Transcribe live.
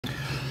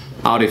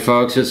Howdy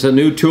folks, it's a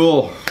new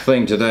tool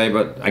thing today,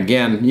 but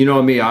again, you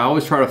know me, I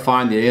always try to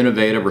find the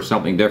innovative or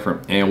something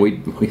different, and we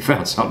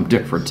found something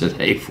different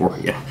today for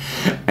you.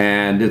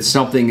 And it's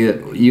something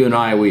that you and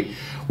I,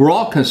 we're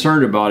all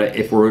concerned about it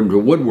if we're into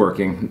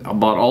woodworking,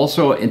 but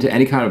also into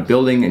any kind of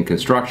building and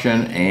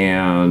construction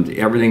and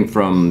everything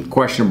from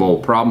questionable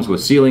problems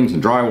with ceilings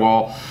and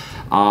drywall.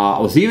 I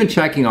was even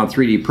checking on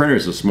 3D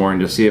printers this morning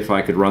to see if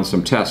I could run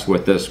some tests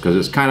with this, because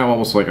it's kind of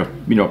almost like a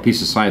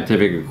piece of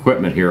scientific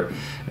equipment here,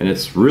 and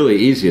it's really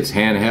easy. It's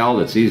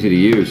handheld, it's easy to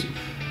use.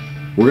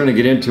 We're going to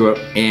get into it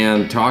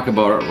and talk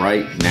about it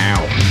right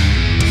now.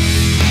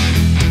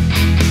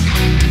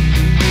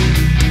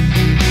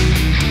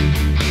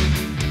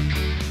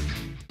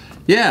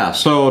 Yeah,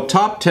 so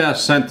TopTes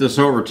sent this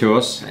over to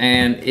us,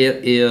 and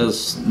it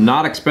is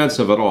not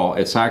expensive at all.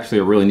 It's actually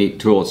a really neat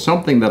tool. It's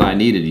something that I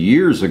needed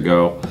years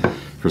ago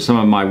for some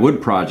of my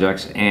wood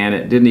projects, and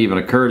it didn't even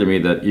occur to me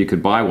that you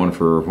could buy one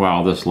for,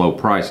 well, this low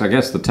price. I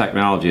guess the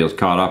technology has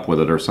caught up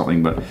with it or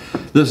something, but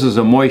this is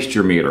a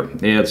moisture meter.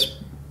 It's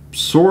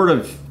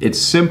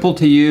simple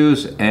to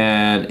use,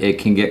 and it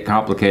can get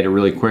complicated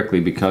really quickly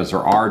because there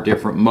are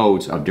different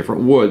modes of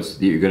different woods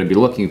that you're going to be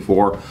looking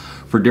for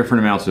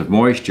different amounts of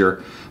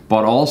moisture.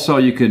 But also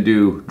you can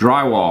do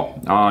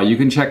drywall. You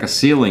can check a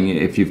ceiling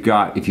if you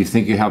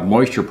think you have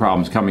moisture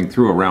problems coming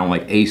through around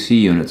like AC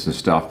units and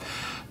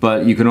stuff.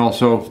 But you can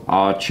also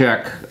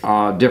check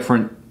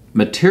different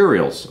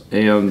materials.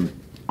 And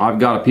I've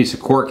got a piece of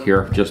cork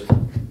here,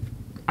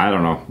 I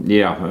don't know.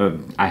 Yeah,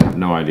 I have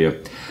no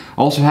idea.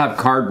 Also have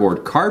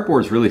cardboard.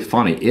 Cardboard is really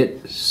funny.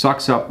 It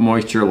sucks up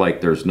moisture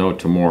like there's no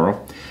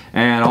tomorrow.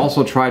 And I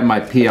also tried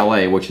my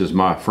PLA, which is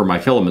for my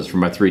filaments for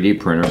my 3D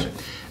printers.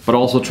 But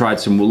also tried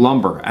some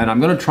lumber, and I'm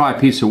going to try a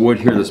piece of wood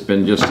here that's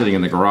been just sitting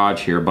in the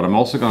garage here, but I'm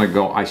also going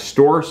to I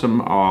store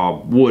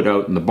some wood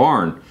out in the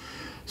barn.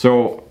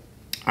 So,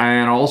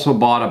 and I also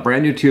bought a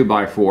brand new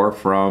 2x4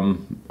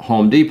 from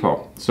Home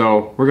Depot.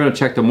 So we're going to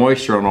check the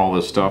moisture on all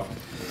this stuff.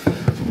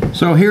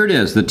 So here it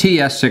is, the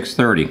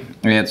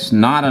TS-630. It's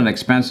not an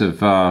expensive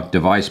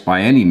device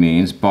by any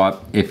means,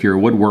 but if you're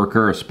a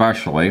woodworker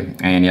especially,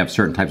 and you have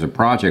certain types of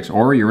projects,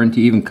 or you're into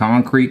even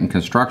concrete and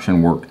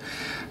construction work,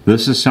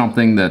 this is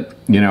something that,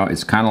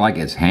 it's kind of like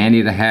it's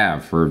handy to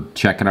have for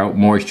checking out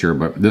moisture,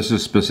 but this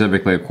is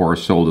specifically, of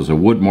course, sold as a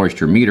wood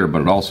moisture meter,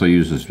 but it also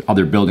uses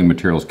other building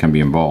materials can be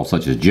involved,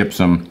 such as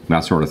gypsum, that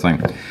sort of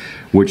thing,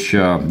 which,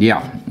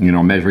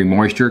 measuring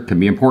moisture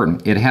can be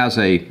important. It has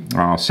a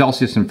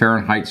Celsius and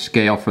Fahrenheit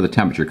scale for the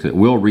temperature, because it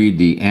will read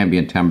the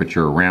ambient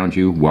temperature around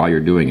you while you're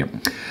doing it.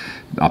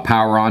 A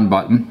power on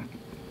button,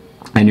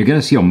 and you're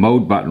going to see a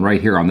mode button right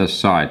here on this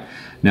side.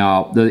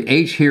 Now, the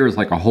H here is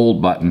like a hold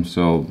button,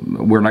 so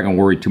we're not going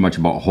to worry too much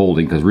about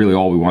holding, because really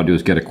all we want to do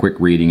is get a quick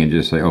reading and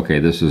just say, okay,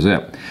 this is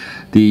it.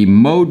 The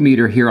mode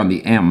meter here on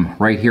the M,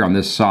 right here on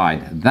this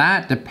side,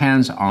 that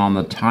depends on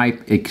the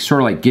type. It sort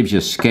of like gives you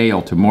a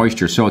scale to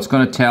moisture, so it's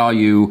going to tell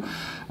you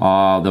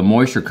the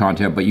moisture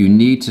content, but you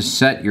need to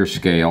set your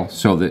scale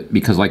so that,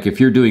 because like if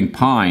you're doing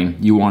pine,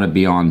 you want to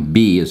be on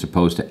B as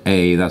opposed to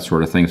A, that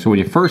sort of thing. So when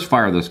you first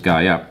fire this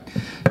guy up,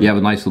 you have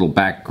a nice little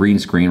back green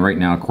screen. Right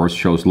now, of course,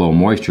 shows low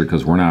moisture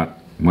because we're not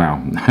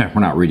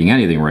reading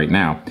anything right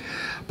now.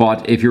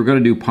 But if you're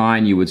going to do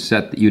pine, you'd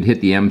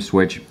hit the M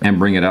switch and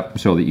bring it up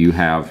so that you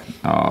have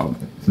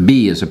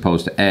B as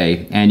opposed to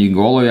A, and you can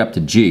go all the way up to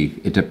G.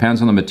 It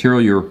depends on the material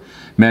you're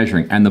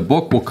measuring, and the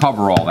book will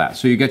cover all that.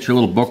 So you get your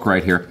little book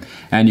right here,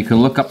 and you can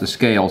look up the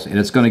scales, and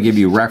it's going to give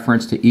you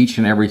reference to each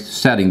and every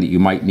setting that you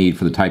might need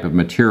for the type of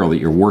material that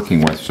you're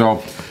working with.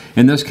 So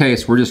in this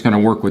case, we're just going to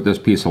work with this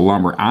piece of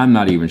lumber. I'm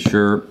not even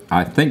sure.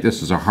 I think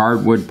this is a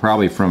hardwood,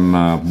 probably from,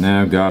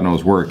 God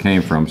knows where it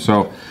came from.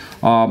 So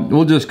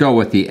we'll just go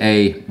with the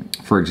A,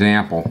 for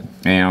example.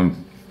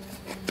 And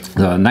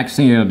the next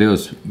thing you're going to do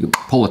is you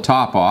pull the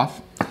top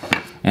off.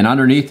 And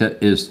underneath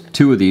it is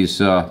two of these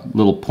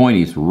little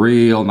pointies,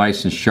 real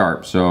nice and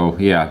sharp. So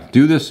yeah,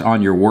 do this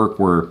on your work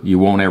where you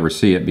won't ever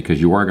see it, because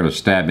you are going to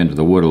stab into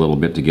the wood a little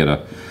bit to get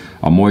a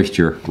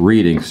moisture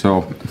reading.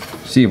 So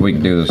see if we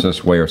can do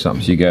this way or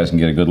something so you guys can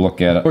get a good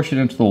look at it. Push it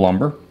into the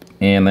lumber,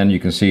 and then you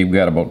can see we've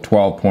got about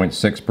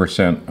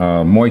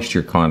 12.6%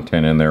 moisture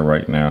content in there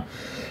right now.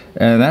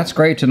 And that's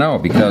great to know,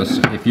 because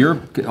if you're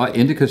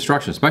into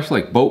construction,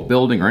 especially like boat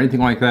building or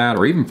anything like that,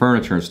 or even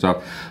furniture and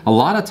stuff, a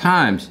lot of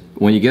times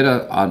when you get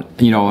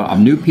a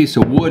new piece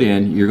of wood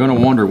in, you're going to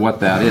wonder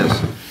what that is.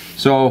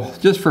 So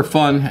just for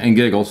fun and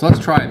giggles, let's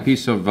try a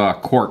piece of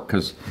cork,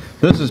 because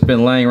this has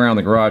been laying around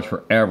the garage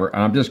forever,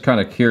 and I'm just kind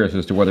of curious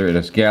as to whether it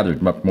has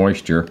gathered much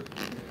moisture.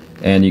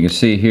 And you can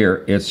see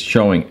here, it's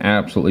showing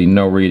absolutely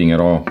no reading at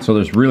all. So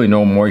there's really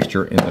no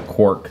moisture in the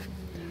cork.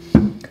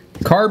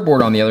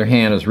 Cardboard, on the other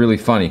hand, is really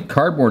funny.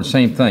 Cardboard,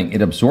 same thing.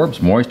 It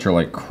absorbs moisture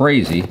like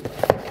crazy.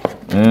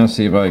 And let's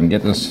see if I can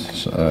get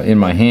this in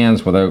my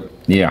hands without,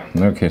 yeah,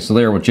 okay, so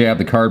there, we'll jab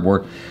the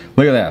cardboard.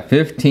 Look at that,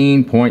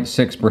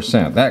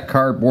 15.6%. That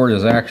cardboard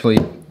is actually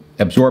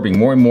absorbing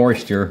more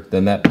moisture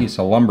than that piece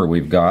of lumber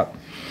we've got.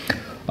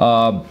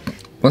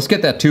 let's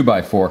get that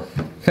 2x4.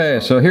 Okay,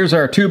 so here's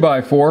our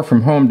 2x4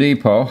 from Home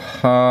Depot.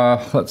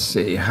 Let's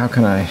see, how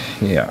can I,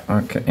 yeah,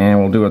 okay, and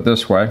we'll do it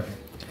this way.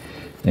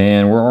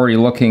 And we're already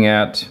looking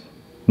at,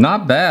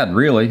 not bad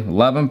really,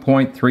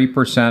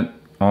 11.3%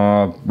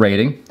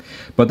 rating.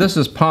 But this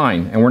is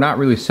pine, and we're not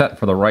really set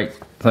for the right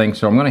thing,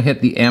 so I'm gonna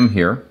hit the M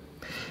here.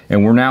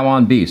 And we're now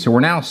on B. So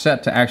we're now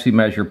set to actually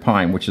measure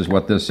pine, which is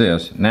what this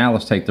is. Now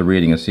let's take the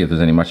reading and see if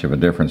there's any much of a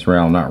difference.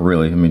 Well, not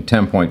really. I mean,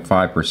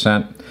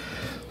 10.5%.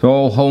 So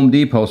old Home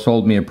Depot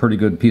sold me a pretty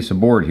good piece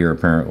of board here,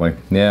 apparently.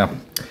 Yeah.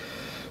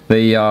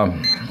 The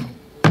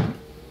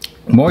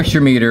moisture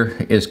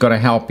meter is going to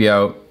help you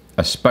out,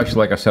 especially,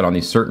 like I said, on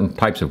these certain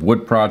types of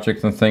wood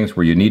projects and things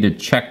where you need to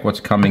check what's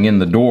coming in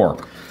the door.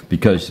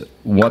 Because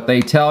what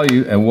they tell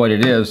you and what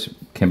it is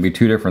can be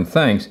two different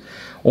things.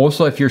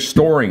 Also, if you're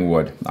storing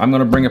wood, I'm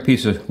going to bring a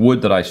piece of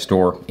wood that I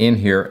store in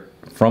here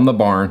from the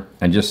barn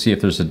and just see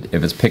if if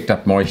it's picked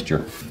up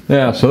moisture.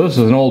 Yeah, so this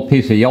is an old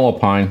piece of yellow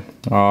pine,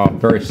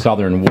 very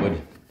southern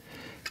wood.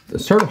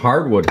 It's sort of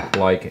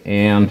hardwood-like,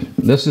 and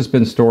this has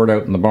been stored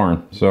out in the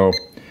barn. So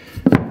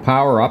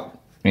power up,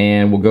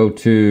 and we'll go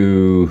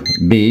to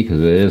B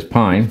because it is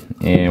pine,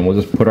 and we'll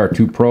just put our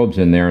two probes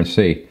in there and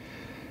see.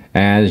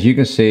 As you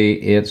can see,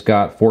 it's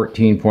got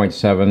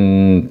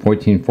 14.7%,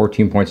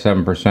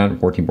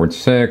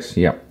 14.6.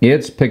 Yeah,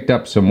 it's picked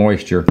up some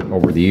moisture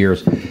over the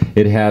years.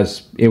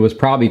 It was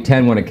probably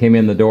 10 when it came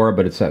in the door,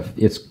 but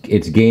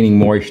it's gaining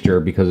moisture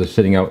because it's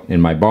sitting out in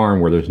my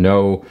barn where there's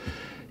no,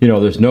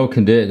 there's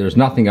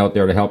nothing out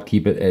there to help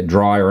keep it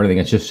dry or anything.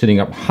 It's just sitting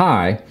up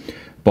high,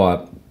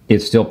 but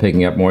it's still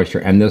picking up moisture,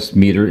 and this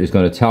meter is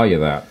going to tell you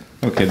that.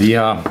 Okay,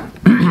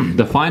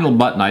 the final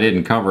button I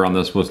didn't cover on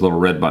this was the little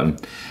red button,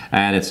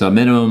 and it's a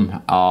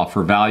minimum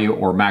for value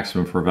or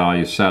maximum for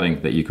value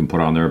setting that you can put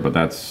on there. But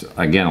that's,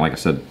 again, like I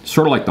said,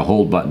 sort of like the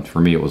hold button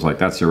for me. It was like,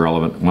 that's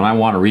irrelevant. When I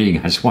want a reading,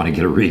 I just want to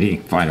get a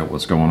reading, find out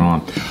what's going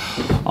on.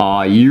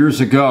 Years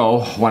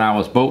ago, when I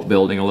was boat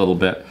building a little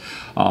bit,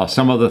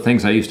 some of the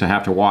things I used to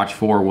have to watch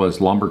for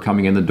was lumber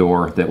coming in the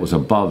door that was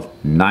above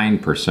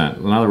 9%.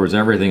 In other words,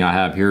 everything I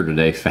have here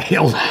today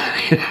failed,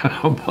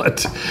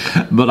 but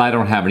I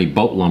don't have any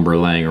boat lumber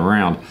laying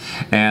around.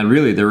 And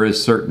really, there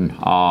is certain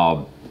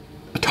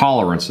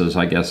tolerances,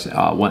 I guess,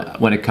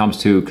 when it comes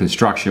to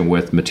construction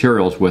with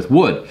materials with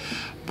wood.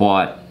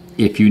 But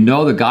if you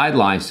know the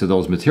guidelines to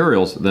those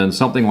materials, then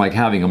something like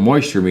having a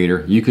moisture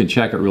meter, you can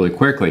check it really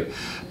quickly.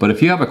 But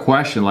if you have a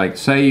question, like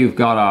say you've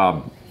got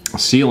a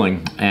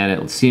ceiling and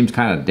it seems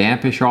kind of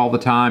dampish all the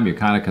time, you're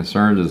kind of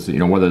concerned as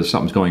whether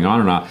something's going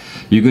on or not,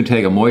 you can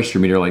take a moisture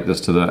meter like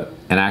this and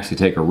actually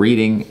take a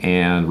reading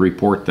and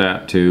report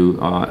that to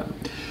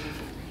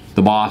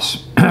the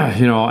boss,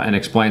 and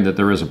explain that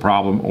there is a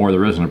problem or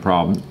there isn't a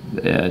problem,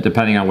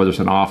 depending on whether it's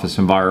an office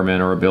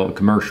environment or a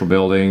commercial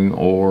building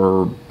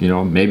or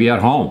maybe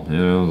at home.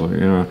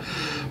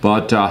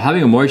 But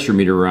having a moisture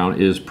meter around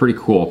is pretty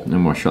cool.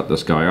 I'm going to shut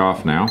this guy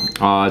off now.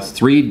 It's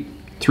three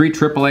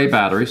AAA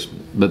batteries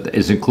that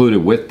is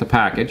included with the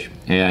package,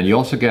 and you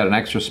also get an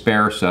extra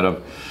spare set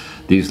of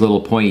these little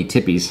pointy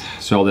tippies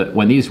so that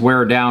when these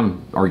wear down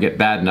or get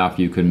bad enough,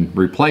 you can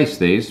replace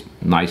these.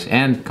 Nice,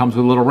 and comes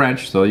with a little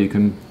wrench so you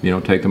can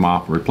take them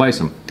off and replace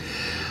them.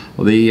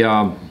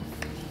 The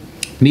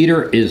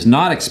meter is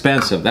not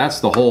expensive.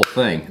 That's the whole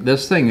thing.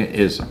 This thing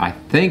is, I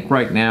think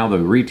right now the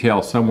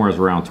retail somewhere is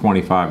around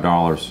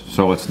 $25,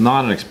 so it's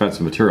not an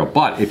expensive material.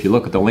 But if you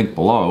look at the link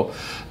below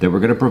that we're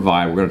going to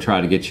provide, we're going to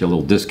try to get you a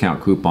little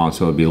discount coupon,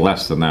 so it'd be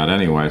less than that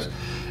anyways,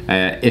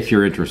 if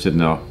you're interested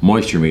in a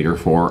moisture meter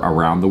for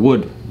around the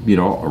wood,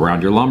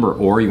 around your lumber,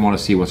 or you want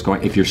to see what's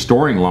going. If you're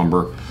storing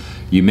lumber,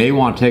 you may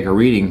want to take a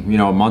reading,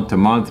 month to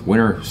month,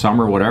 winter,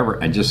 summer, whatever,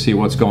 and just see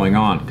what's going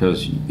on,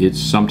 because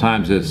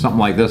sometimes it's something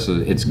like this,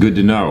 it's good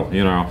to know,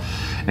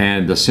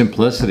 and the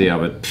simplicity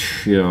of it,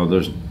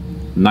 there's a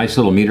nice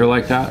little meter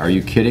like that. Are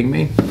you kidding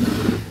me?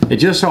 It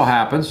just so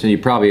happens, and you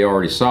probably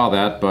already saw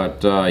that,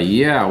 but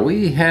yeah,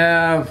 we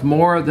have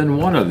more than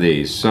one of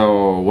these.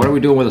 So what are we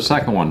doing with the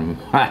second one?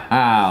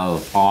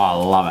 Oh, I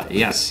love it.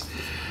 Yes,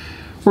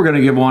 we're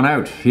gonna give one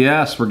out.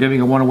 Yes, we're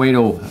giving one away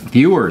to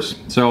viewers.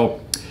 So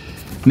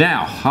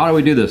now, how do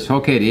we do this?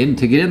 Okay,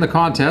 to get in the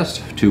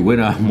contest to win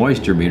a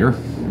moisture meter,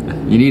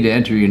 you need to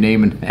enter your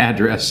name and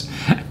address,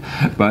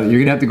 but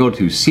you're gonna have to go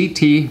to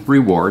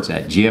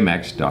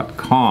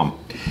ctrewards@gmx.com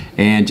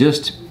and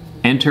just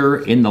enter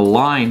in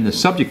the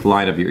subject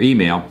line of your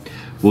email.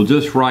 We'll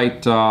just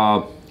write,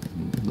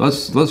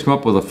 let's come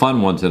up with a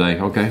fun one today,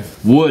 okay?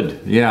 Wood,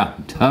 yeah,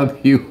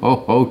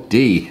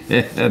 W-O-O-D.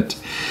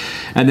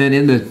 And then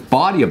in the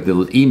body of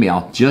the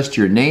email, just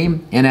your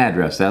name and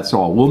address, that's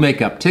all. We'll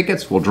make up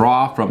tickets, we'll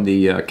draw from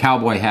the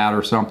cowboy hat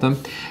or something,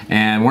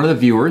 and one of the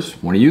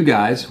viewers, one of you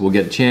guys, will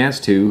get a chance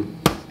to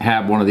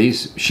have one of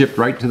these shipped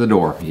right to the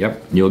door.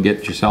 Yep, you'll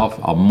get yourself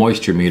a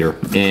moisture meter,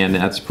 and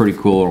that's a pretty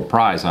cool little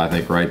prize, I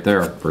think, right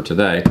there for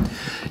today.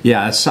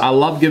 Yeah, I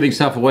love giving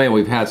stuff away, and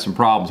we've had some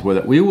problems with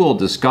it. We will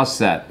discuss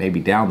that maybe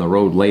down the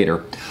road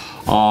later.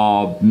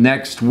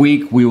 Next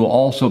week we will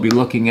also be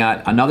looking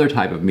at another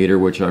type of meter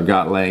which I've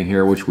got laying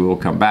here, which we will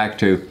come back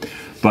to.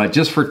 But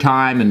just for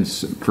time and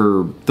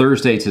for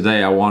Thursday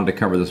today, I wanted to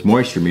cover this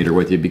moisture meter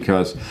with you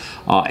because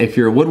if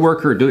you're a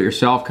woodworker,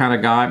 do-it-yourself kind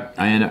of guy,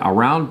 and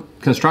around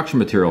construction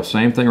materials,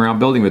 same thing around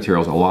building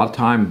materials, a lot of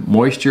time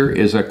moisture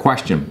is a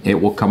question. It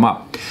will come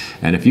up.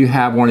 And if you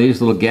have one of these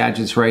little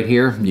gadgets right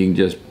here, you can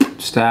just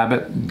stab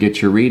it,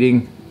 get your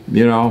reading,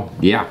 you know,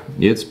 yeah,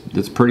 it's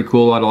pretty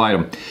cool little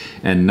item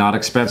and not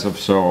expensive.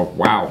 So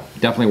wow,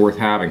 definitely worth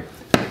having.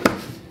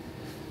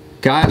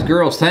 Guys,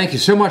 girls, thank you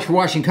so much for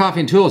watching Coffee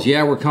and Tools.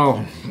 Yeah, we're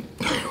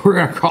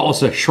gonna call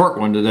this a short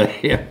one today.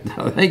 Yeah,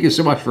 thank you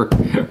so much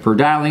for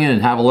dialing in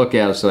and have a look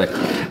at us today.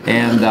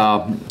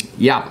 And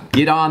yeah,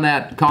 get on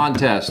that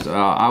contest.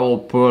 I will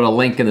put a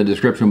link in the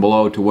description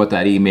below to what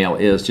that email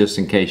is, just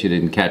in case you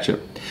didn't catch it.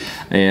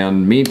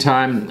 And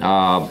meantime,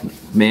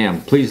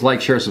 man, please like,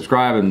 share,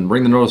 subscribe, and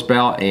ring the notice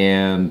bell.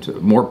 And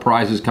more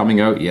prizes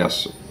coming out.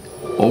 Yes,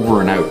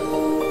 over and out.